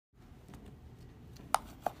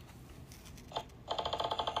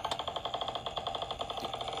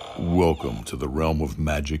Welcome to the realm of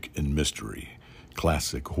magic and mystery,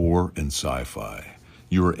 classic horror and sci-fi.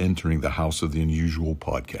 You are entering the House of the Unusual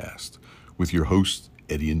podcast with your hosts,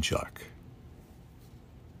 Eddie and Chuck.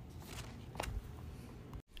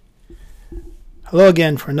 Hello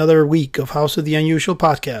again for another week of House of the Unusual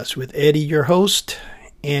podcast with Eddie, your host,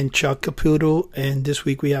 and Chuck Caputo, and this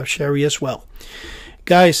week we have Cheri as well.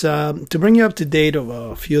 Guys, to bring you up to date of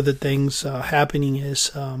a few of the things happening is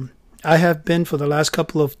I have been for the last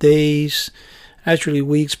couple of days, actually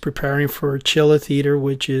weeks, preparing for Chiller Theater,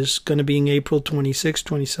 which is going to be in April 26th,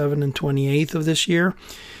 27th, and 28th of this year.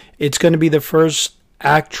 It's going to be the first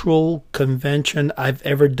actual convention I've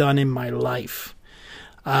ever done in my life.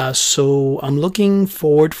 So I'm looking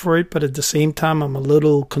forward for it, but at the same time, I'm a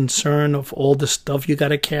little concerned of all the stuff you got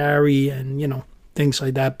to carry and, things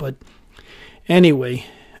like that. But anyway,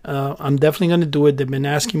 I'm definitely going to do it. They've been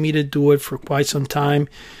asking me to do it for quite some time.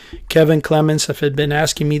 Kevin Clemens have been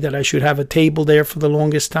asking me that I should have a table there for the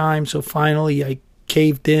longest time. So finally, I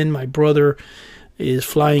caved in. My brother is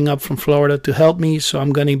flying up from Florida to help me, so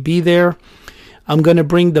I'm going to be there. I'm going to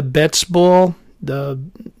bring the Betz Ball, the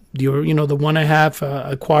one I have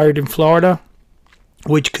acquired in Florida,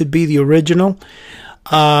 which could be the original.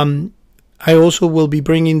 I also will be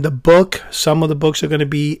bringing the book. Some of the books are going to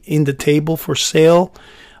be in the table for sale.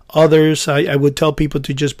 Others, I would tell people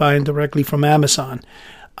to just buy them directly from Amazon.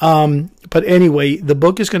 But anyway, the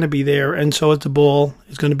book is going to be there, and so is the ball.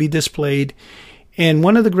 It's going to be displayed. And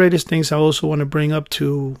one of the greatest things I also want to bring up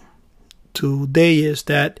today is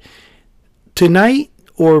that tonight,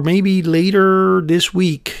 or maybe later this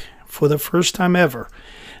week, for the first time ever.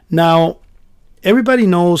 Now, everybody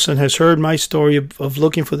knows and has heard my story of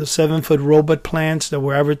looking for the 7-foot robot plants that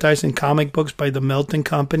were advertised in comic books by the Melton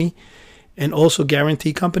Company and also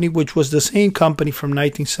Guarantee Company, which was the same company from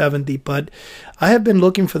 1970. But I have been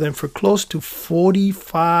looking for them for close to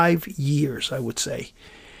 45 years, I would say.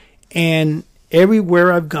 And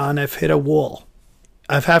everywhere I've gone, I've hit a wall.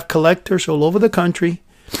 I've had collectors all over the country,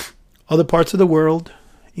 other parts of the world,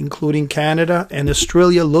 including Canada and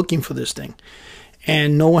Australia, looking for this thing.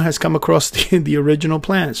 And no one has come across the original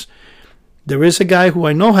plans. There is a guy who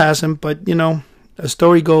I know has them, but, a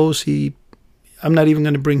story goes, I'm not even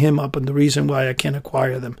going to bring him up on the reason why I can't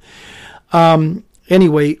acquire them.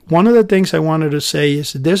 Anyway, one of the things I wanted to say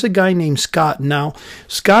is that there's a guy named Scott. Now,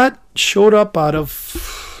 Scott showed up out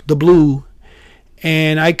of the blue,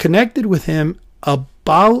 and I connected with him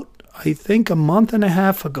about, I think, a month and a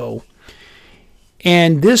half ago.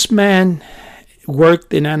 And this man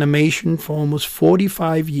worked in animation for almost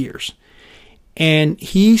 45 years. And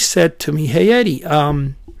he said to me, "Hey, Eddie,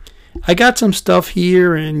 I got some stuff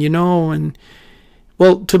here, and,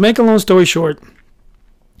 well, to make a long story short,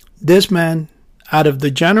 this man, out of the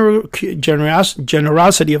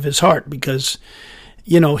generosity of his heart, because,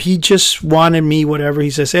 he just wanted me, whatever, he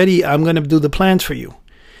says, Eddie, I'm going to do the plans for you.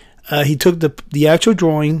 He took the actual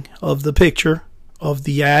drawing of the picture of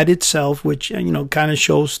the ad itself, which, kind of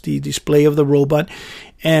shows the display of the robot.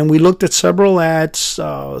 And we looked at several ads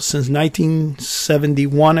since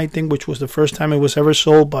 1971, I think, which was the first time it was ever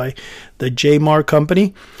sold by the J-Mar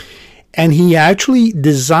company. And he actually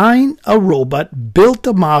designed a robot, built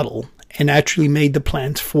a model, and actually made the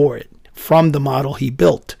plans for it from the model he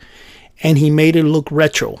built. And he made it look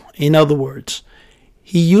retro. In other words,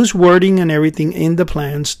 he used wording and everything in the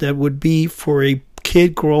plans that would be for a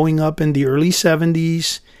kid growing up in the early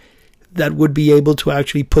 70s that would be able to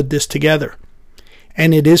actually put this together.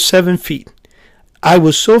 And it is 7 feet. I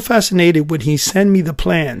was so fascinated when he sent me the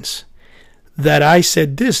plans that I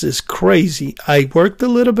said, this is crazy. I worked a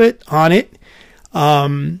little bit on it,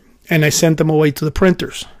 and I sent them away to the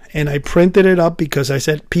printers. And I printed it up because I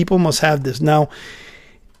said, people must have this. Now,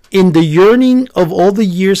 in the yearning of all the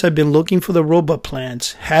years I've been looking for the robot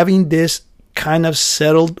plans, having this kind of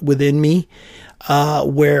settled within me,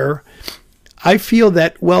 where I feel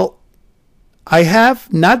that, well, I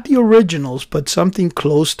have not the originals, but something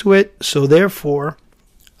close to it. So therefore,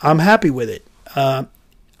 I'm happy with it.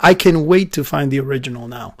 I can wait to find the original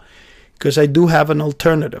now because I do have an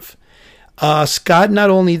alternative. Scott, not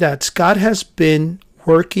only that, Scott has been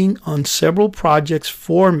working on several projects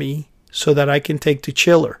for me so that I can take to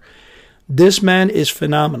Chiller. This man is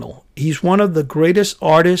phenomenal. He's one of the greatest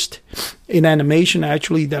artists in animation,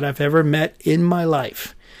 actually, that I've ever met in my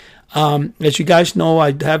life. As you guys know,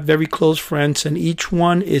 I have very close friends, and each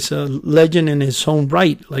one is a legend in his own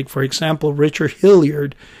right. Like, for example, Richard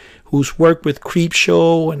Hilliard, who's worked with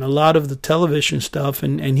Creepshow and a lot of the television stuff,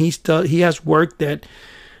 and he has work that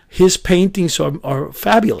his paintings are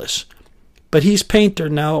fabulous. But he's painter.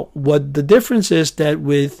 Now, what the difference is that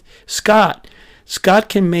with Scott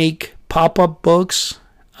can make pop-up books,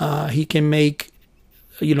 He can make,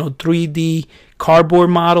 3D cardboard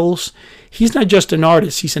models. He's not just an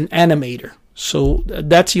artist, he's an animator. So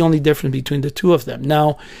that's the only difference between the two of them.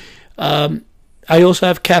 Now, I also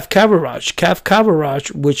have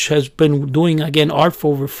Caputo, which has been doing, again, art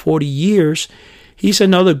for over 40 years. He's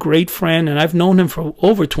another great friend, and I've known him for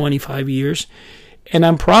over 25 years. And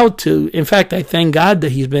I'm proud to, in fact, I thank God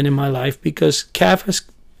that he's been in my life, because Cav has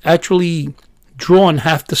actually drawn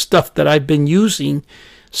half the stuff that I've been using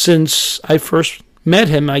since I first met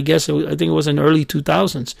him. I think it was in early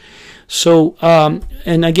 2000s. So,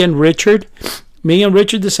 and again, me and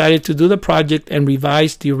Richard decided to do the project and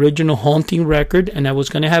revise the original Haunting record, and I was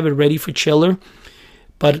going to have it ready for Chiller.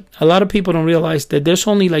 But a lot of people don't realize that there's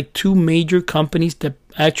only like 2 major companies that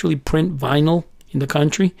actually print vinyl in the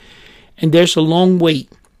country, and there's a long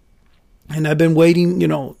wait. And I've been waiting,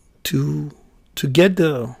 to get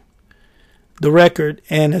the record,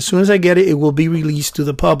 and as soon as I get it, it will be released to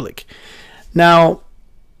the public. Now,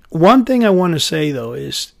 one thing I want to say, though,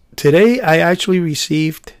 is today I actually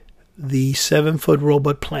received the 7-foot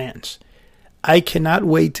robot plans. I cannot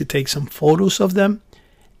wait to take some photos of them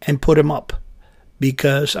and put them up,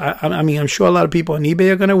 because I'm sure a lot of people on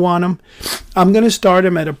eBay are going to want them. I'm going to start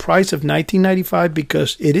them at a price of $19.95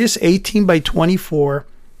 because it is 18 by 24.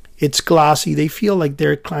 It's glossy. They feel like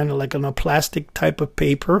they're kind of like on a plastic type of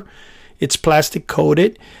paper. It's plastic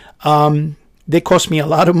coated. They cost me a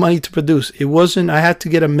lot of money to produce. I had to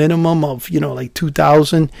get a minimum of, like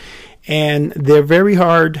 2,000, and they're very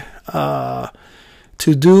hard to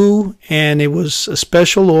do, and it was a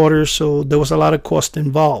special order, so there was a lot of cost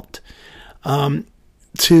involved.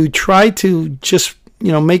 To try to just,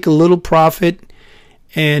 make a little profit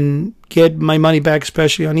and get my money back,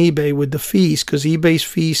 especially on eBay with the fees, because eBay's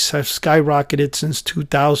fees have skyrocketed since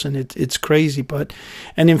 2000. It's crazy.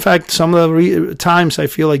 And in fact, some of the times I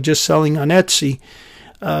feel like just selling on Etsy,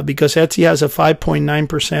 because Etsy has a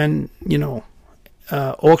 5.9%,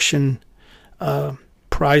 auction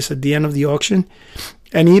price at the end of the auction,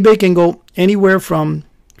 and eBay can go anywhere from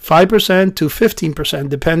 5% to 15%,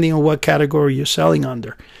 depending on what category you're selling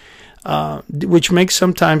under. Which makes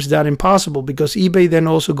sometimes that impossible, because eBay then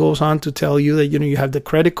also goes on to tell you that you have the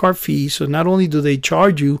credit card fee. So not only do they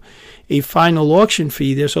charge you a final auction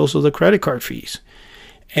fee, there's also the credit card fees,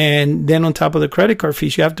 and then on top of the credit card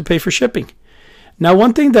fees, you have to pay for shipping. Now,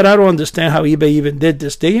 one thing that I don't understand how eBay even did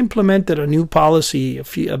this, they implemented a new policy a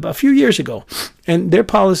few years ago, and their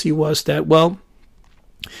policy was that, well,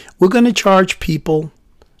 we're going to charge people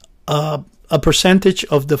a percentage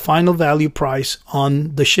of the final value price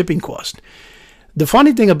on the shipping cost. The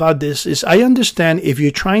funny thing about this is, I understand if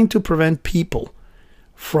you're trying to prevent people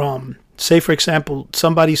from, say, for example,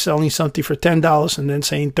 somebody selling something for $10 and then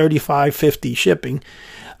saying $35.50 shipping.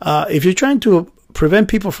 If you're trying to prevent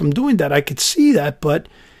people from doing that, I could see that, but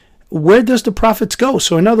where does the profits go?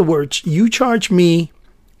 So in other words, you charge me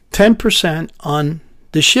 10% on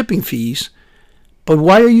the shipping fees, but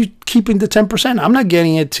why are you keeping the 10%? I'm not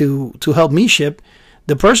getting it to help me ship.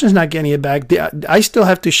 The person's not getting it back. I still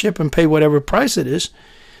have to ship and pay whatever price it is.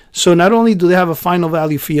 So not only do they have a final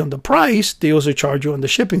value fee on the price, they also charge you on the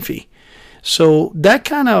shipping fee. So that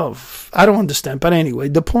kind of, I don't understand. But anyway,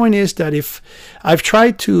 the point is that if I've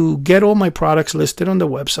tried to get all my products listed on the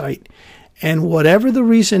website, and whatever the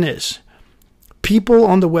reason is, people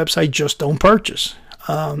on the website just don't purchase.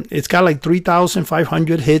 It's got like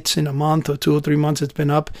 3,500 hits in a month or 2 or 3 months it's been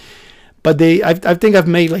up. But I think I've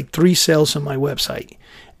made like 3 sales on my website.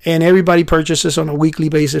 And everybody purchases on a weekly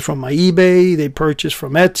basis from my eBay. They purchase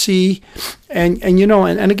from Etsy. And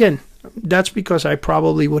again, that's because I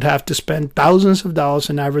probably would have to spend thousands of dollars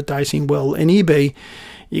in advertising. Well, in eBay,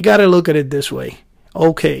 you got to look at it this way.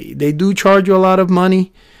 Okay, they do charge you a lot of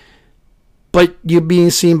money, but you're being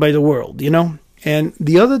seen by the world, And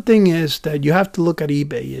the other thing is that you have to look at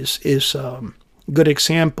eBay is a good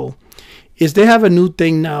example. Is they have a new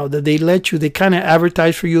thing now that they kind of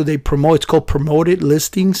advertise for you. They promote, it's called promoted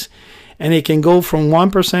listings. And it can go from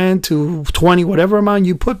 1% to 20, whatever amount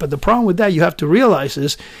you put. But the problem with that, you have to realize,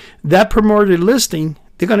 is that promoted listing,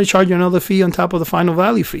 they're going to charge you another fee on top of the final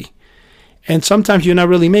value fee. And sometimes you're not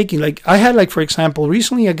really making, like I had, like, for example,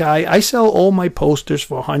 recently I sell all my posters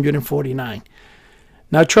for $149.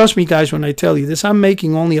 Now, trust me, guys, when I tell you this, I'm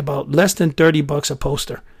making only about less than $30 a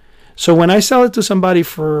poster. So when I sell it to somebody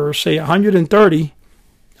for, say, $130,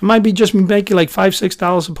 I might be just making like $5,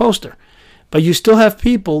 $6 a poster. But you still have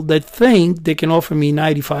people that think they can offer me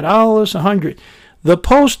 $95, $100. The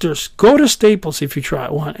posters, go to Staples if you try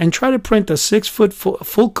one, and try to print a 6-foot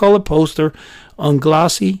full color poster on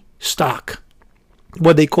glossy stock,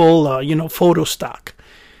 what they call, photo stock,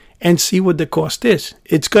 and see what the cost is.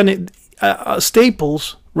 It's going to,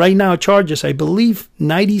 Staples right now charges, I believe,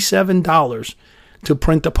 $97 to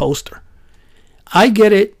print a poster. I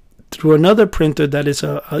get it through another printer that is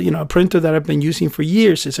a printer that I've been using for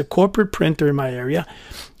years. It's a corporate printer in my area,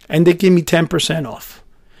 and they give me 10% off.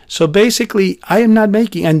 So basically, I am not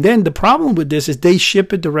making, and then the problem with this is they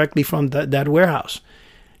ship it directly from that warehouse.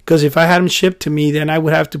 Because if I had them shipped to me, then I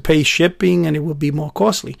would have to pay shipping and it would be more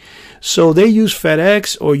costly. So they use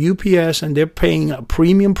FedEx or UPS, and they're paying a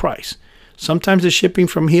premium price. Sometimes the shipping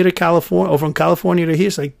from here to California, or from California to here,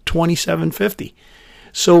 is like $27.50.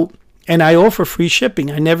 So, and I offer free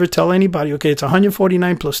shipping. I never tell anybody, okay, it's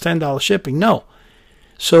 $149 plus $10 shipping. No.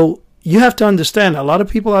 So you have to understand, a lot of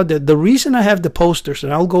people out there, the reason I have the posters,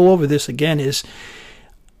 and I'll go over this again, is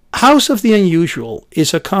House of the Unusual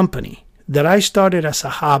is a company that I started as a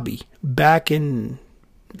hobby back in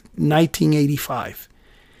 1985.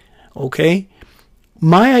 Okay?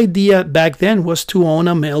 My idea back then was to own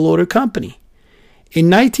a mail order company. In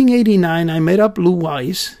 1989, I met up Lou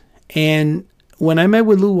Wise, and when I met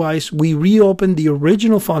with Lou Wise, we reopened the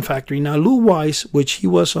original Fun Factory. Now, Lou Wise, which he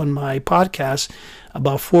was on my podcast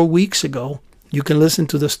about 4 weeks ago, you can listen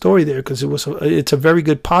to the story there because it's a very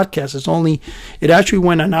good podcast. It actually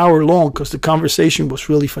went an hour long because the conversation was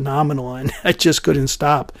really phenomenal and I just couldn't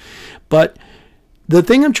stop. But the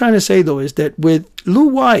thing I'm trying to say though is that with Lou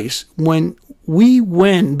Wise, when we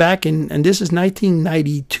went back in, and this is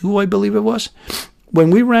 1992, I believe it was, when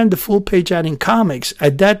we ran the full page ad in comics,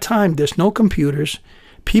 at that time there's no computers.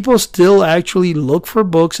 People still actually look for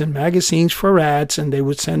books and magazines for ads, and they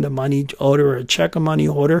would send a money order or a check, a money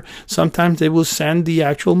order. Sometimes they will send the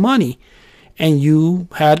actual money, and you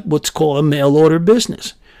had what's called a mail order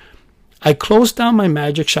business. I closed down my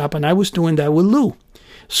magic shop, and I was doing that with Lou.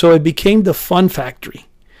 So it became the Fun Factory,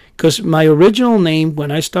 because my original name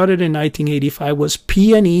when I started in 1985 was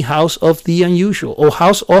P&E House of the Unusual, or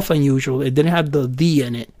House of Unusual. It didn't have the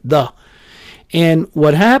in it, the. And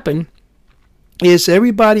what happened is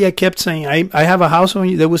everybody, I kept saying, I have a house on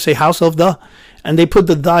you. They would say House of the, and they put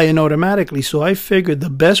the in automatically. So I figured the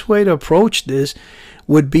best way to approach this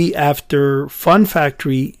would be after Fun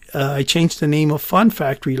Factory. I changed the name of Fun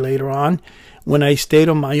Factory later on when I stayed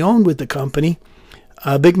on my own with the company.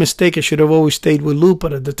 A big mistake. I should have always stayed with Lou,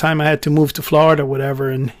 but at the time I had to move to Florida or whatever.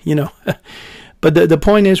 And, but the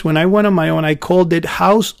point is, when I went on my own, I called it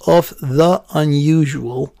House of the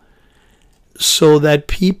Unusual so that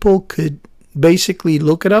people could basically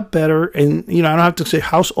look it up better, and I don't have to say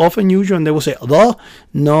House of Unusual and they will say the.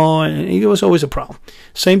 No, and it was always a problem.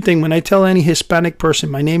 Same thing when I tell any Hispanic person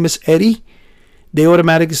my name is Eddie, they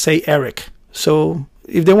automatically say Eric. So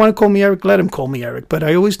if they want to call me Eric, let them call me Eric, but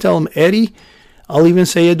I always tell them Eddie. I'll even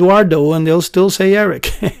say Eduardo and they'll still say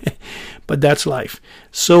Eric. But that's life.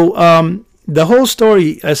 So the whole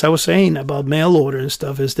story, as I was saying about mail order and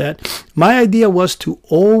stuff, is that my idea was to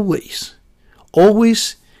always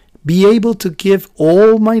be able to give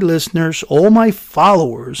all my listeners, all my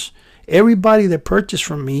followers, everybody that purchased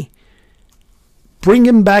from me, bring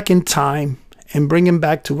them back in time and bring them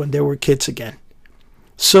back to when they were kids again.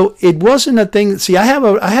 So it wasn't a thing. See, I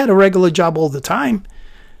had a regular job all the time.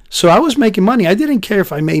 So I was making money. I didn't care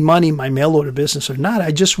if I made money in my mail order business or not.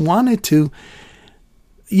 I just wanted to,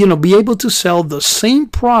 be able to sell the same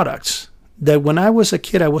products that when I was a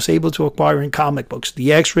kid I was able to acquire in comic books.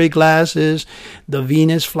 The X-ray glasses, the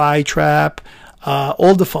Venus flytrap,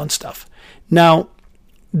 all the fun stuff. Now,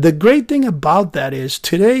 the great thing about that is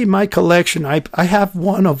today my collection, I have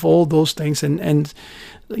one of all those things. And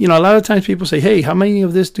a lot of times people say, hey, how many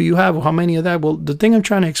of this do you have? Or how many of that? Well, the thing I'm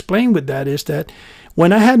trying to explain with that is that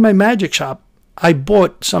when I had my magic shop, I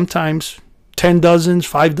bought sometimes 10 dozens,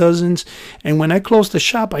 5 dozens. And when I closed the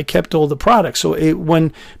shop, I kept all the products. So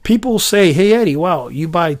when people say, hey, Eddie, wow, you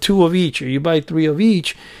buy 2 of each or you buy 3 of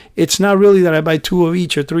each, it's not really that I buy 2 of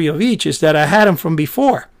each or 3 of each. It's that I had them from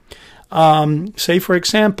before. Say, for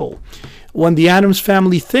example, when the Addams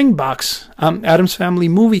Family Thing box, Addams Family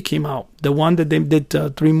movie came out, the one that they did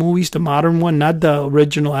 3 movies, the modern one, not the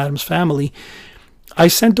original Addams Family, I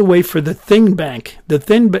sent away for the Thing Bank. The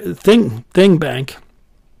Thing Bank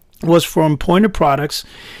was from Pointer Products,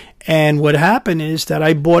 and what happened is that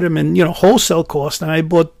I bought them in wholesale cost, and I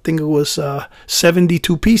bought, I think it was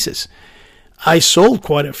 72 pieces. I sold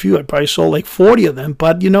quite a few. I probably sold like 40 of them,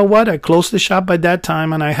 but you know what? I closed the shop by that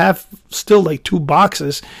time, and I have still like 2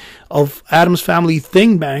 boxes of Addams Family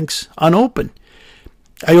Thing Banks unopened.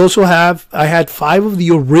 I had 5 of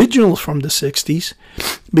the originals from the 60s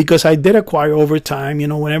because I did acquire over time.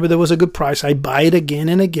 Whenever there was a good price, I buy it again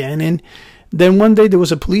and again. And then one day there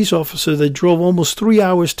was a police officer that drove almost 3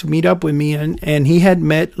 hours to meet up with me, and he had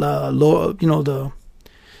met, the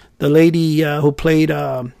lady who played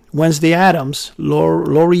Wednesday Adams,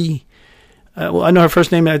 Lori, well, I know her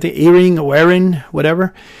first name, I think Erin or Erin,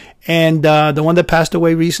 whatever, and the one that passed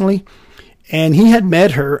away recently. And he had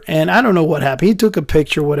met her, and I don't know what happened. He took a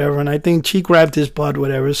picture, whatever, and I think she grabbed his butt,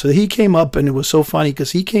 whatever. So he came up, and it was so funny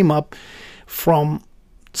because he came up from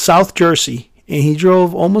South Jersey, and he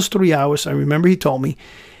drove almost 3 hours. I remember he told me,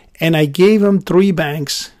 and I gave him 3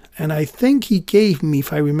 banks, and I think he gave me,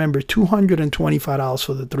 if I remember, $225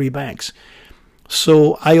 for the 3 banks.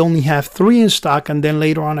 So I only have 3 in stock, and then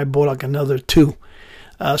later on I bought like another 2.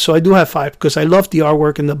 So I do have 5 because I love the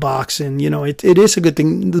artwork in the box, and it is a good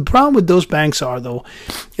thing. The problem with those banks are, though,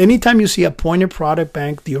 anytime you see a pointed product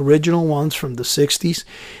bank, the original ones from the 60s,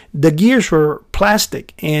 the gears were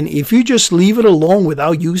plastic, and if you just leave it alone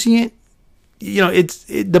without using it,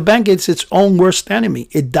 the bank is its own worst enemy.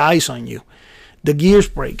 It dies on you. The gears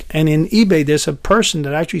break, and in eBay there's a person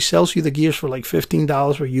that actually sells you the gears for like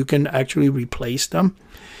 $15 where you can actually replace them.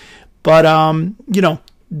 But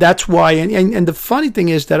that's why, and the funny thing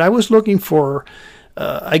is that I was looking for,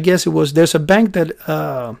 I guess there's a bank that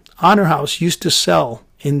Honor House used to sell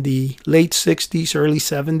in the late 60s, early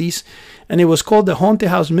 70s, and it was called the Haunted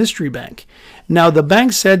House Mystery Bank. Now, the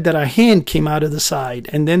bank said that a hand came out of the side,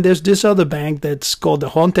 and then there's this other bank that's called the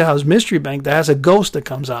Haunted House Mystery Bank that has a ghost that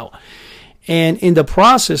comes out. And in the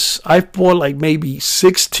process, I've bought like maybe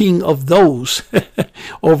 16 of those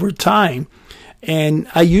over time. And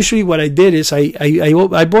I usually, what I did is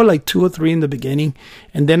I bought like 2 or 3 in the beginning,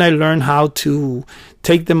 and then I learned how to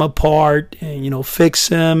take them apart and fix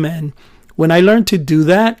them. And when I learned to do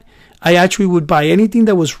that, I actually would buy anything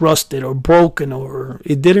that was rusted or broken or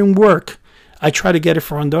it didn't work. I try to get it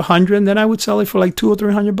for under 100, and then I would sell it for like $200 or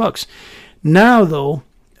 $300. Now though,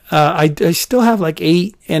 I still have like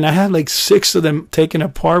 8, and I have like 6 of them taken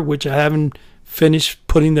apart, which I haven't finished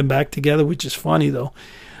putting them back together, which is funny though.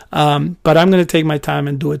 But I'm going to take my time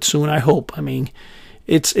and do it soon, I hope. I mean,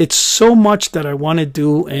 it's so much that I want to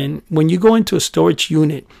do. And when you go into a storage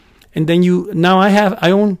unit, and then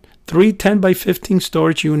I own 3 10x15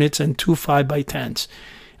 storage units and 2 5x10s.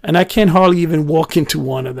 And I can't hardly even walk into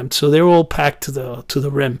one of them. So they're all packed to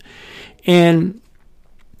the rim. And,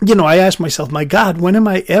 I asked myself, my God, when am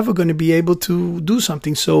I ever going to be able to do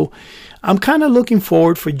something? So I'm kind of looking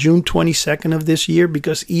forward for June 22nd of this year,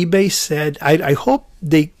 because eBay said, I hope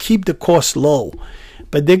they keep the cost low,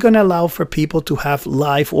 but they're going to allow for people to have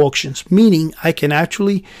live auctions, meaning I can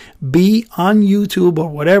actually be on YouTube or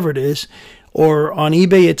whatever it is, or on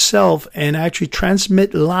eBay itself, and actually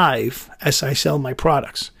transmit live as I sell my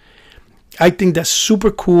products. I think that's super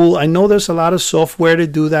cool. I know there's a lot of software to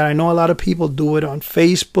do that. I know a lot of people do it on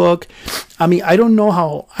Facebook. I mean, I don't know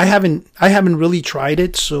how. I haven't really tried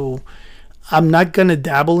it, so I'm not gonna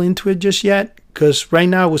dabble into it just yet, because right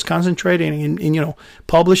now I was concentrating in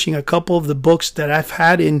publishing a couple of the books that I've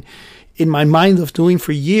had in my mind of doing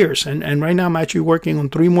for years, and right now I'm actually working on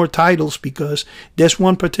 3 more titles, because there's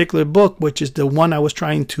one particular book, which is the one I was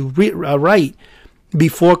trying to write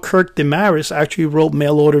before Kirk Damaris actually wrote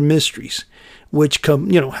Mail Order Mysteries, which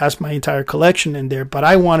has my entire collection in there. But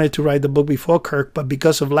I wanted to write the book before Kirk, but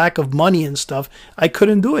because of lack of money and stuff, I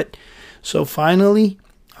couldn't do it. So finally,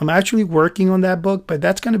 I'm actually working on that book, but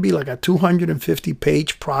that's going to be like a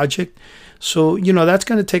 250-page project. So, that's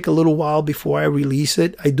going to take a little while before I release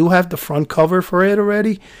it. I do have the front cover for it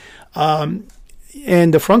already. And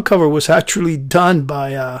the front cover was actually done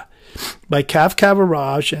by Cav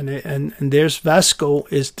Cavarage, and there's Vasco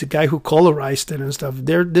is the guy who colorized it and stuff.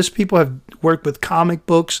 These people have worked with comic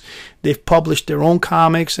books. They've published their own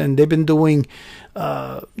comics, and they've been doing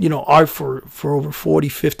art for over 40,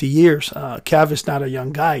 50 years. Cav is not a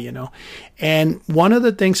young guy, And one of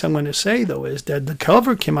the things I'm going to say, though, is that the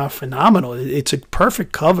cover came out phenomenal. It's a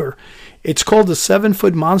perfect cover. It's called The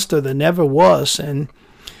 7-Foot Monster That Never Was, and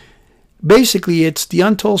basically, it's the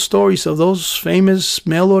untold stories of those famous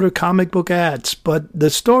mail order comic book ads. But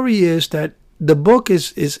the story is that the book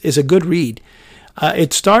is a good read.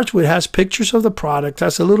 It starts with, has pictures of the product,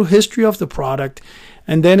 has a little history of the product,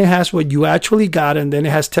 and then it has what you actually got, and then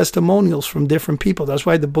it has testimonials from different people. That's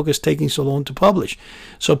why the book is taking so long to publish.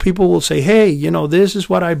 So people will say, hey, this is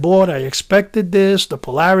what I bought. I expected this, the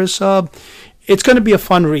Polaris sub. It's going to be a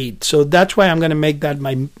fun read. So that's why I'm going to make that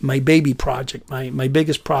my baby project, my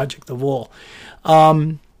biggest project of all.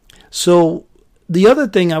 So the other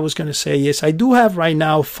thing I was going to say is I do have right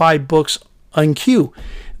now 5 books on queue.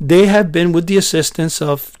 They have been with the assistance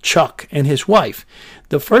of Chuck and his wife.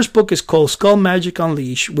 The first book is called Skull Magic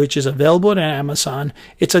Unleashed, which is available on Amazon.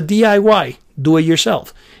 It's a DIY, do it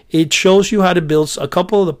yourself. It shows you how to build a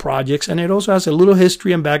couple of the projects, and it also has a little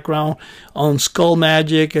history and background on skull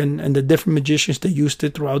magic and the different magicians that used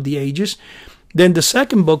it throughout the ages. Then the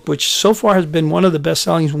second book, which so far has been one of the best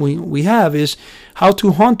sellings we have, is How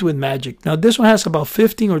to Hunt with Magic. Now, this one has about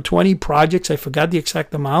 15 or 20 projects. I forgot the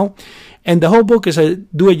exact amount. And the whole book is a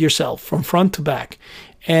do-it-yourself from front to back.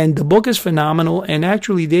 And the book is phenomenal. And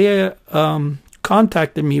actually, they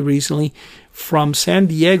contacted me recently from San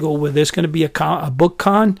Diego, where there's going to be a book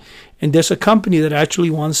con. And there's a company that actually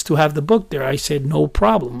wants to have the book there. I said, no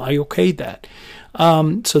problem. I okayed that.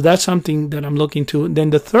 So that's something that I'm looking to. And then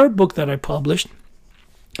the third book that I published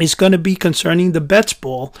is going to be concerning the Betz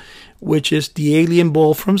Ball, which is the alien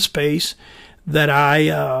ball from space, that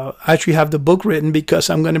I actually have the book written because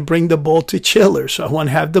I'm going to bring the ball to Chiller. So I want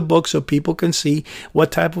to have the book so people can see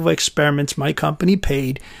what type of experiments my company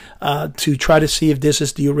paid to try to see if this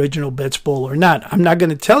is the original Betz Ball or not. I'm not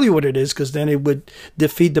going to tell you what it is because then it would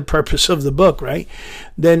defeat the purpose of the book, right?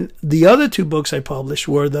 Then the other two books I published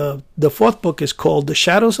were the fourth book is called The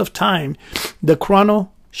Shadows of Time, the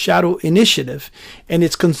Chrono Shadow Initiative, and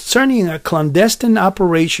it's concerning a clandestine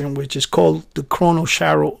operation which is called the Chrono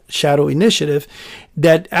Shadow Initiative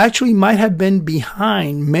that actually might have been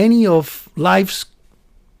behind many of life's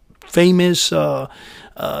famous UFO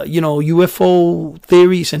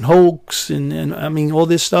theories and hoax and I mean all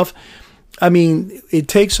this stuff. I mean, it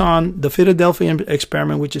takes on the Philadelphia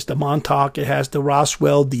experiment, which is the Montauk. It has the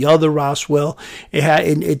Roswell, the other Roswell.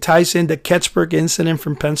 It ties in the Ketchburg incident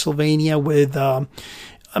from Pennsylvania with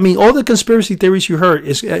I mean, all the conspiracy theories you heard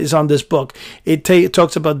is on this book. It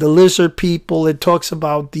talks about the lizard people. It talks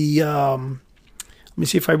about the, let me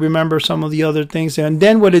see if I remember some of the other things. And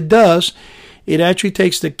then what it does, it actually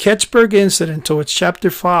takes the Ketchburg incident, so it's chapter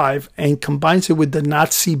 5, and combines it with the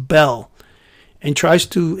Nazi bell and tries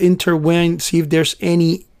to intertwine, see if there's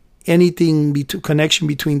anything connection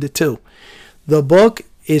between the two. The book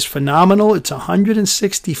is phenomenal. It's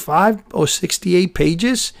 165 or 68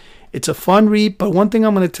 pages. It's a fun read, but one thing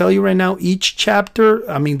I'm going to tell you right now, each chapter,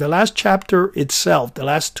 I mean, the last chapter itself, the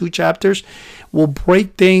last 2 chapters will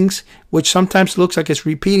break things, which sometimes looks like it's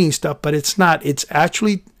repeating stuff, but it's not. It's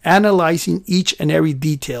actually analyzing each and every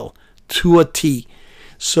detail to a T.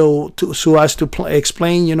 So as to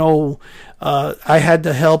explain, I had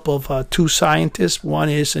the help of 2 scientists. One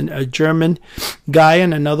is a German guy,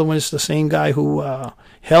 and another one is the same guy who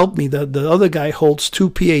helped me. The other guy holds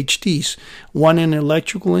 2 PhDs, one in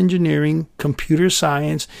electrical engineering, computer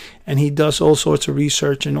science, and he does all sorts of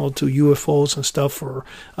research and all to UFOs and stuff for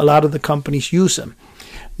a lot of the companies use them.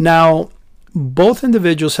 Now, both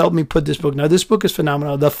individuals helped me put this book. Now, this book is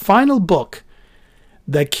phenomenal. The final book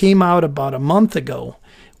that came out about a month ago,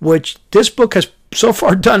 which this book has so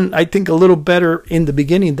far done, I think, a little better in the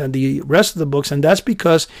beginning than the rest of the books, and that's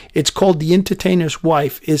because it's called The Entertainer's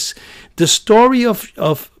Wife. It's the story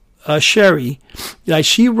of Cheri. Like,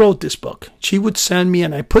 she wrote this book. She would send me,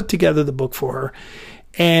 and I put together the book for her,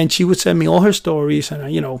 and she would send me all her stories, and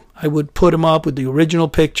I would put them up with the original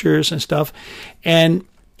pictures and stuff, and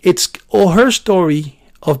it's all her story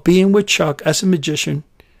of being with Chuck as a magician,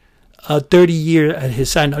 30 years at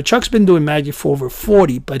his side. Now, Chuck's been doing magic for over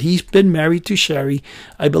 40, but he's been married to Cheri,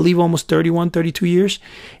 I believe, almost 31, 32 years.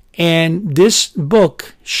 And this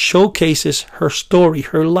book showcases her story,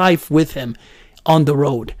 her life with him on the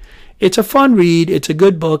road. It's a fun read. It's a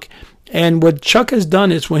good book. And what Chuck has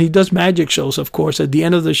done is when he does magic shows, of course, at the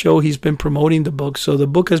end of the show, he's been promoting the book. So the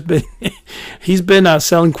book has been, he's been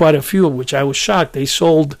selling quite a few, which I was shocked. They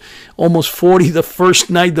sold almost 40 the first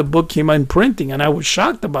night the book came out in printing. And I was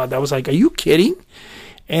shocked about that. I was like, are you kidding?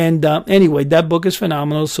 And anyway, that book is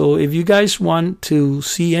phenomenal. So if you guys want to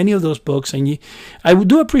see any of those books, and I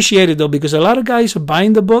do appreciate it, though, because a lot of guys are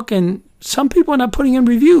buying the book and some people are not putting in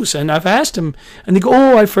reviews. And I've asked them, and they go,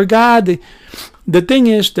 oh, I forgot. The thing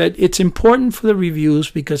is that it's important for the reviews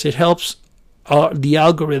because it helps the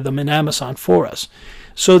algorithm in Amazon for us.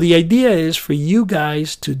 So the idea is for you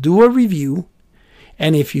guys to do a review,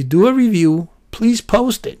 and if you do a review, please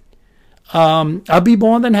post it. I'll be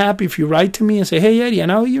more than happy if you write to me and say, hey, Eddie, I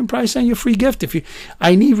know you can probably send you a free gift.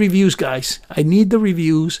 I need reviews, guys. I need the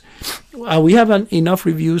reviews. We have enough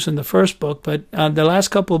reviews in the first book, but the last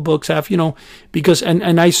couple of books have, because,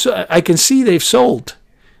 and I can see they've sold.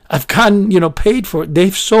 I've gotten, paid for it.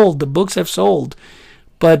 They've sold. The books have sold.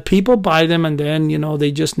 But people buy them and then,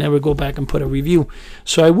 they just never go back and put a review.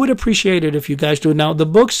 So I would appreciate it if you guys do. Now, the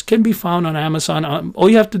books can be found on Amazon. All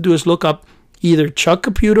you have to do is look up either Chuck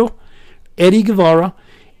Caputo, Eddie Guevara,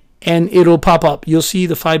 and it'll pop up. You'll see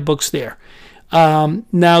the 5 books there.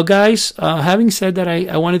 Now, guys, having said that,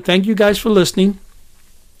 I want to thank you guys for listening.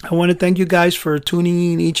 I want to thank you guys for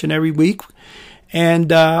tuning in each and every week. And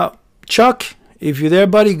Chuck, if you're there,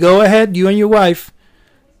 buddy, go ahead, you and your wife.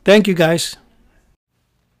 Thank you, guys.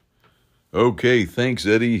 Okay, thanks,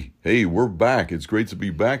 Eddie. Hey, we're back. It's great to be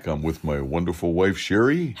back. I'm with my wonderful wife,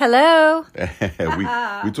 Cheri. Hello.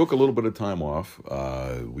 we took a little bit of time off.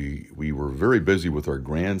 We were very busy with our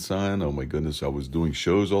grandson. Oh my goodness, I was doing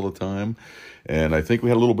shows all the time, and I think we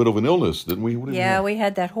had a little bit of an illness, didn't we? Yeah, we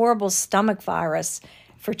had that horrible stomach virus.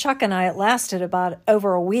 For Chuck and I, it lasted about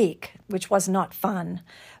over a week, which was not fun.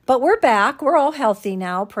 But we're back. We're all healthy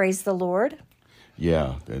now. Praise the Lord.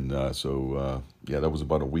 Yeah, and that was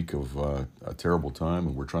about a week of a terrible time,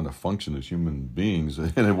 and we're trying to function as human beings,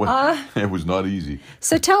 and it was not easy.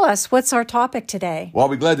 So tell us, what's our topic today? Well,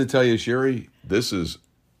 I'll be glad to tell you, Cheri, this is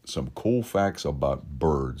some cool facts about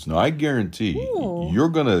birds. Now, I guarantee you're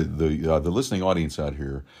gonna the listening audience out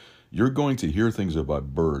here, you're going to hear things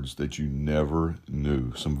about birds that you never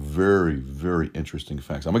knew. Some very, very interesting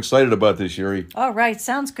facts. I'm excited about this, Cheri. All right,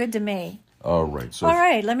 sounds good to me. All right, All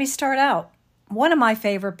right, let me start out. One of my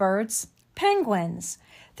favorite birds, penguins.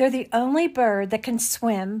 They're the only bird that can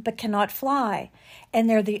swim but cannot fly. And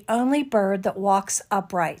they're the only bird that walks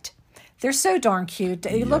upright. They're so darn cute.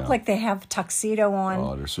 They look like they have a tuxedo on.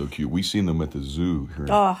 Oh, they're so cute. We've seen them at the zoo here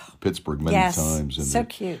in Pittsburgh many times. And so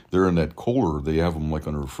cute. They're in that cooler. They have them like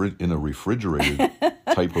in a refrigerated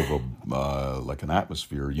type of like an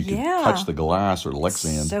atmosphere. You can touch the glass or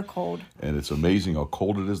Lexan. So cold. And it's amazing how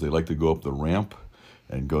cold it is. They like to go up the ramp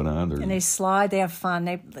and go down there. And they slide. They have fun.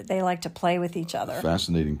 They like to play with each other.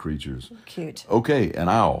 Fascinating creatures. Cute. Okay, an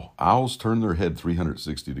owl. Owls turn their head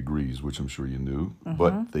 360 degrees, which I'm sure you knew,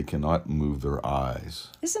 but they cannot move their eyes.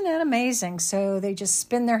 Isn't that amazing? So they just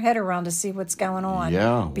spin their head around to see what's going on.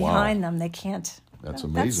 Yeah, Behind them, they can't. That's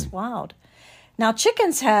amazing. That's wild. Now,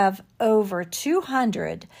 chickens have over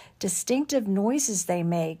 200 distinctive noises they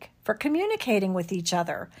make for communicating with each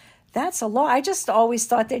other. That's a lot. I just always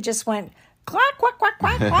thought they just went quack, quack, quack,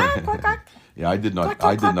 quack, quack, quack, quack. Yeah, I did not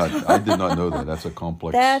know that. That's a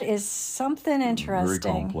complex. That is something interesting.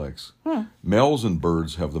 Very complex. Males and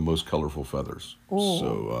birds have the most colorful feathers. Ooh.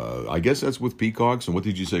 So I guess that's with peacocks. And what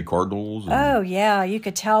did you say, cardinals? Oh, yeah. You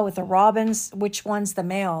could tell with the robins which one's the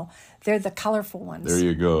male. They're the colorful ones. There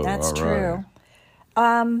you go. That's all true.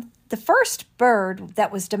 Right. The first bird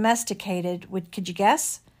that was domesticated, could you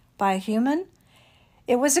guess, by a human?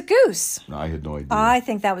 It was a goose. I had no idea. I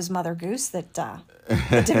think that was Mother Goose that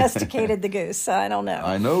domesticated the goose. I don't know.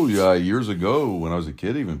 I know. Years ago, when I was a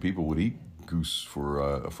kid, even people would eat goose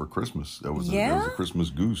for Christmas. That was a Christmas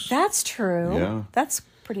goose. That's true. Yeah, that's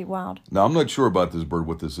pretty wild. Now, I'm not sure about this bird,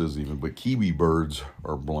 what this is even, but kiwi birds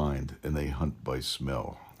are blind and they hunt by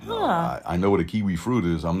smell. I know what a kiwi fruit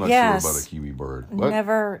is. I'm not sure about a kiwi bird.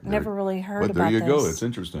 Never really heard about this. But there you go. It's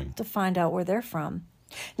interesting to find out where they're from.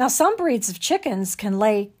 Now, some breeds of chickens can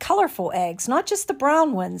lay colorful eggs, not just the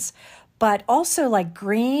brown ones, but also like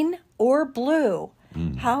green or blue.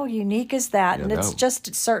 How unique is that? And it's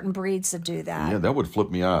just certain breeds that do that. Yeah, that would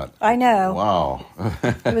flip me out. I know. Wow.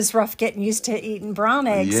 It was rough getting used to eating brown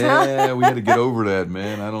eggs. Yeah, we had to get over that,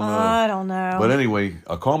 man. I don't know. Know. But anyway,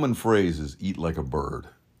 a common phrase is eat like a bird.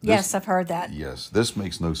 Yes, I've heard that. Yes, this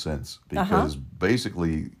makes no sense because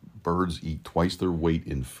basically birds eat twice their weight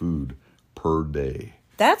in food per day.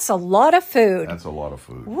 That's a lot of food. That's a lot of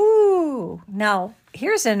food. Woo! Now,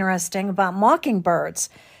 here's interesting about mockingbirds.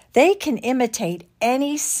 They can imitate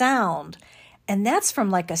any sound, and that's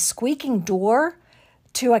from like a squeaking door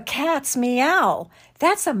to a cat's meow.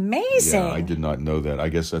 That's amazing. Yeah, I did not know that. I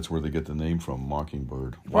guess that's where they get the name from,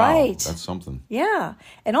 mockingbird. Wow, right. That's something. Yeah.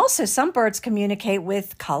 And also some birds communicate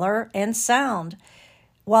with color and sound,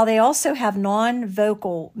 while they also have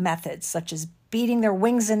non-vocal methods, such as beating their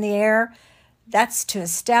wings in the air. That's to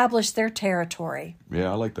establish their territory. Yeah,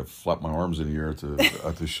 I like to flap my arms in the air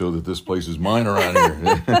to show that this place is mine around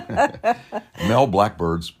here. Male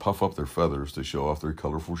blackbirds puff up their feathers to show off their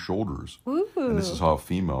colorful shoulders. Ooh. And this is how a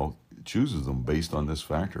female chooses them based on this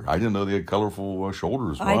factor. I didn't know they had colorful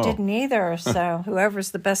shoulders. Wow. I didn't either. So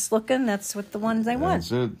whoever's the best looking, that's what the ones they want.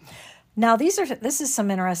 That's it. Now, this is some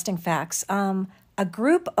interesting facts. A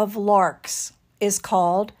group of larks is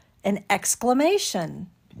called an exclamation.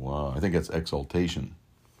 Wow, I think that's exaltation.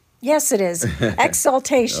 Yes, it is.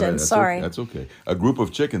 Exaltation, sorry. That's okay. A group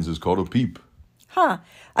of chickens is called a peep.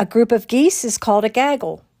 A group of geese is called a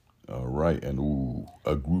gaggle. All right, and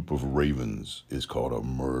a group of ravens is called a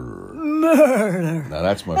murder. Murder. Now,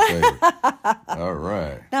 that's my favorite. All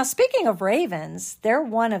right. Now, speaking of ravens, they're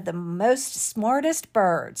one of the most smartest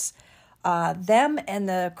birds. Them and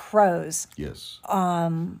the crows. Yes.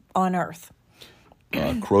 On Earth.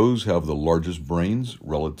 Crows have the largest brains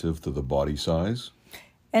relative to the body size.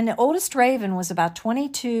 And the oldest raven was about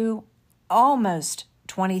 22, almost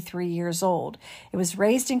 23 years old. It was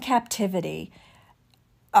raised in captivity,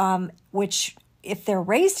 which if they're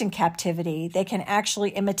raised in captivity, they can actually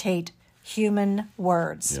imitate human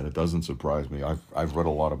words. Yeah, it doesn't surprise me. I've read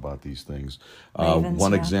a lot about these things. Ravens,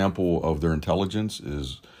 one yeah. example of their intelligence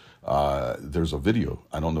is there's a video.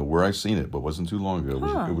 I don't know where I seen it, but it wasn't too long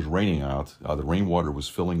ago. It was raining out. The rainwater was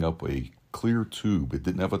filling up a clear tube. It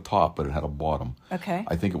didn't have a top, but it had a bottom. Okay.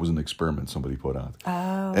 I think it was an experiment somebody put out.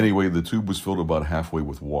 Oh. Anyway, the tube was filled about halfway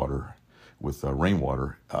with water. With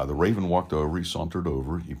rainwater. The raven walked over, he sauntered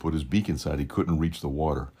over, he put his beak inside, he couldn't reach the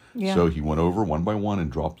water. Yeah. So he went over one by one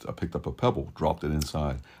and picked up a pebble, dropped it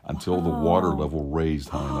inside until the water level raised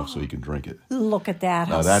high enough so he can drink it. Look at that,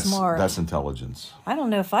 how That's smart. That's intelligence. I don't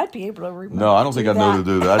know if I'd be able to remember. No, I don't think I'd know to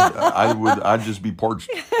do that. I'd just be parched.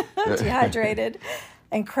 Dehydrated.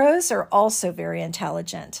 And crows are also very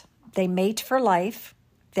intelligent. They mate for life,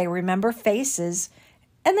 they remember faces,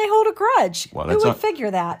 and they hold a grudge. Wow, Who would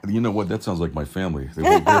figure that? You know what? That sounds like my family.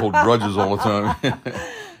 They hold grudges all the time.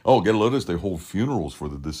 Oh, get a lotus. They hold funerals for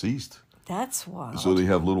the deceased. That's wild. So they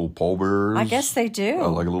have little pallbearers. I guess they do.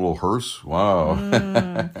 Like a little hearse. Wow.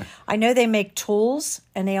 I know they make tools,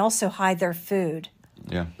 and they also hide their food.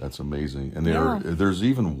 Yeah, that's amazing. And there's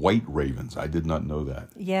even white ravens. I did not know that.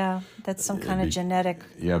 Yeah, that's some kind of genetic.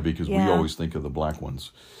 Yeah, because we always think of the black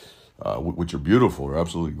ones, which are beautiful. They're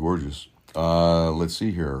absolutely gorgeous. Let's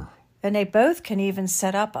see here. And they both can even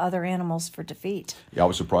set up other animals for defeat. Yeah, I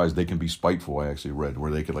was surprised. They can be spiteful, I actually read, where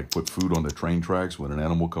they could like put food on the train tracks. When an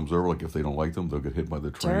animal comes over, like if they don't like them, they'll get hit by the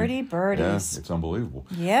train. Dirty birdies. Yeah, it's unbelievable.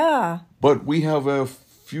 Yeah. But we have a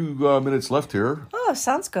few minutes left here. Oh,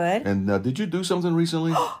 sounds good. And did you do something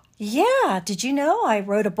recently? Yeah. Did you know I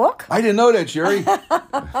wrote a book? I didn't know that, Cheri.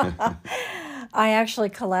 I actually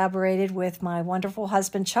collaborated with my wonderful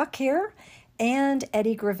husband, Chuck, here, and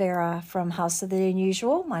Eddie Guevara from House of the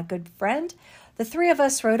Unusual, my good friend. The three of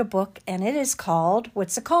us wrote a book, and it is called,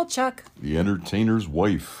 what's it called, Chuck? The Entertainer's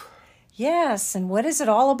Wife. Yes, and what is it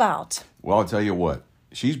all about? Well, I'll tell you what.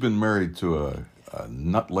 She's been married to a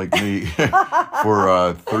nut like me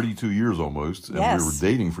for 32 years almost. And Yes. we were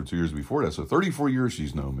dating for 2 years before that. So 34 years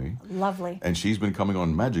she's known me. Lovely. And she's been coming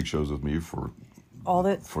on magic shows with me for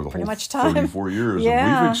the Pretty whole much time. 34 years. Yeah.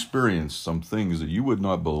 And we've experienced some things that you would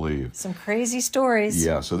not believe. Some crazy stories.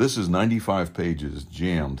 Yeah, so this is 95 pages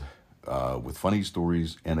jammed with funny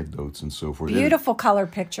stories, anecdotes, and so forth. Beautiful color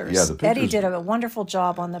pictures. Yeah, the pictures. Eddie did a wonderful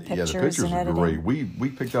job on the pictures, Yeah, the pictures and are editing. great. We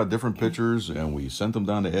picked out different pictures and we sent them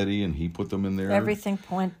down to Eddie and he put them in there. Everything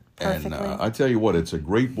point perfectly. And I tell you what, it's a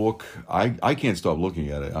great book. I can't stop looking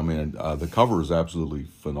at it. I mean, the cover is absolutely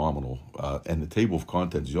phenomenal. And the table of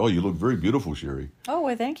contents, you look very beautiful, Cheri. Oh,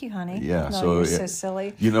 well, thank you, honey. Yeah. No, you're so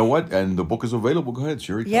silly. You know what? And the book is available. Go ahead,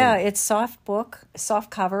 Cheri. Yeah, it's soft book, soft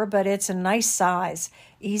cover, but it's a nice size.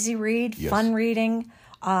 Easy read, Yes. fun reading.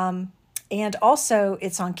 And also,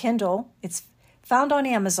 it's on Kindle. It's found on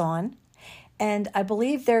Amazon. And I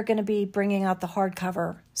believe they're going to be bringing out the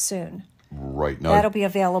hardcover soon. Right. Now, That'll be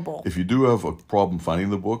available. if you do have a problem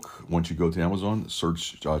finding the book, once you go to Amazon,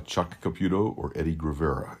 search Chuck Caputo or Eddie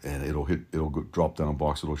Guevara, and it'll drop down a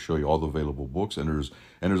box. It'll show you all the available books, and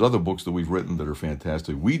there's other books that we've written that are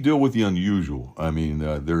fantastic. We deal with the unusual. I mean,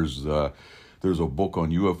 there's a book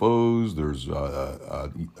on UFOs. There's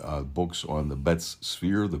books on the Betz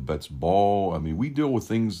sphere, the Betz ball. I mean, we deal with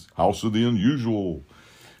things. House of the Unusual.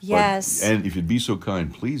 Yes. And if you'd be so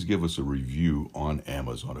kind, please give us a review on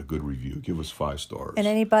Amazon, a good review. Give us 5 stars. And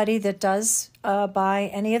anybody that does buy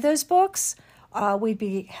any of those books, we'd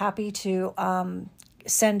be happy to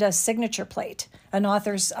send a signature plate, an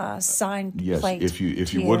author's signed plate. Yes,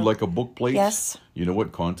 if you would like a book plate, yes, you know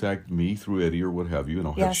what? Contact me through Eddie or what have you, and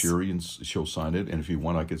I'll have yes. Cheri and she'll sign it. And if you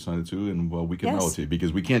want, I can sign it too, and we can yes. mail it to you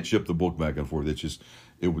because we can't ship the book back and forth. It's just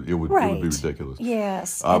it would be ridiculous.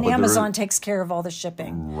 Yes, and Amazon takes care of all the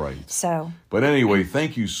shipping. Right. So, but anyway,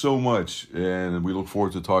 thank you so much, and we look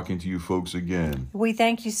forward to talking to you folks again. We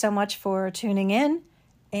thank you so much for tuning in,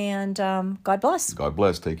 and God bless. God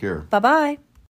bless. Take care. Bye-bye.